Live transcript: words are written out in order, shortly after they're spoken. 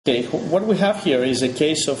Okay, what we have here is a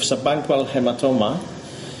case of subungual haematoma.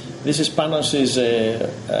 This is Panos, is a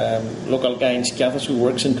local guy in Skiathos who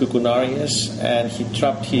works in Koukounarias, and he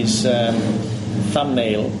trapped his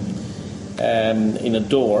thumbnail in a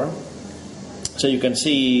door. So you can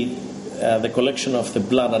see the collection of the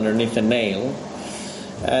blood underneath the nail.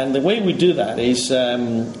 And the way we do that is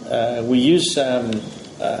we use a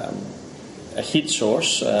heat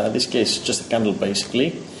source, in this case just a candle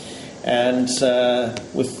basically, and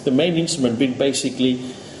with the main instrument being basically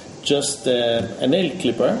just a nail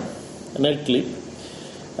clip,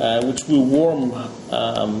 which we warm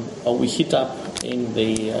or we heat up in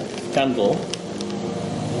the candle,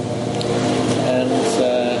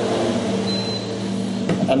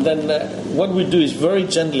 and then what we do is very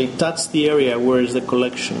gently touch the area where is the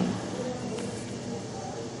collection,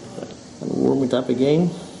 and warm it up again.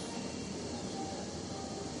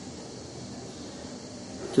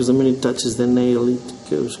 Because the minute it touches the nail, it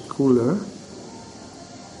goes cooler.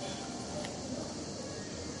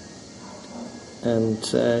 And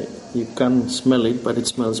you can't smell it, but it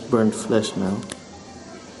smells burnt flesh now.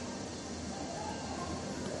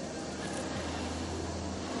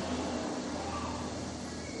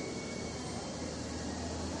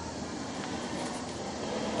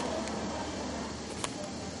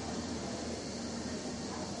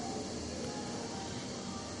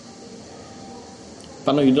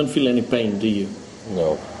 Pano, you don't feel any pain, do you?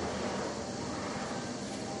 No.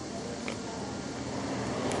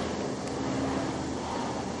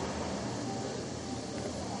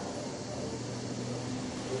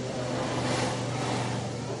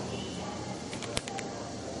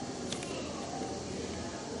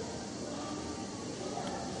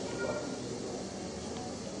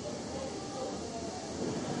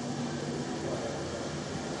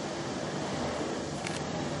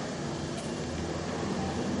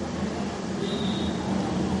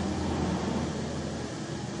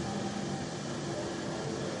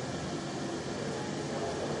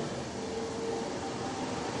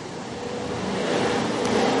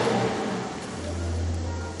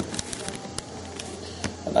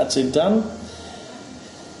 That's it done.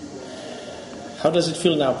 How does it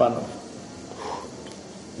feel now, Pano?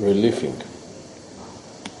 Relieving.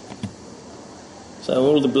 So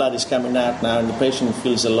all the blood is coming out now and the patient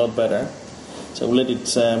feels a lot better. So we'll let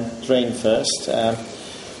it drain first.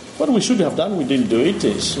 What we should have done, we didn't do it,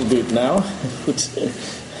 is we'll do it now.